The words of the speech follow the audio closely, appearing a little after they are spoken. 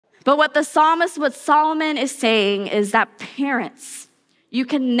But what Solomon is saying is that parents, you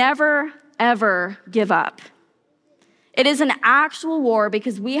can never, ever give up. It is an actual war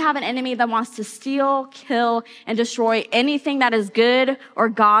because we have an enemy that wants to steal, kill, and destroy anything that is good or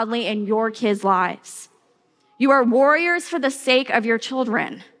godly in your kids' lives. You are warriors for the sake of your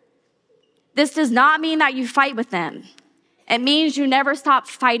children. This does not mean that you fight with them. It means you never stop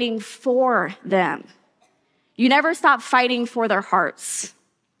fighting for them. You never stop fighting for their hearts.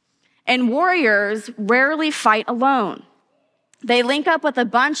 And warriors rarely fight alone. They link up with a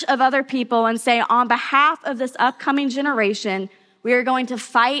bunch of other people and say, on behalf of this upcoming generation, we are going to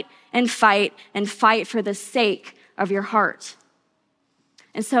fight and fight and fight for the sake of your heart.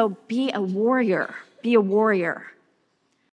 And so be a warrior. Be a warrior.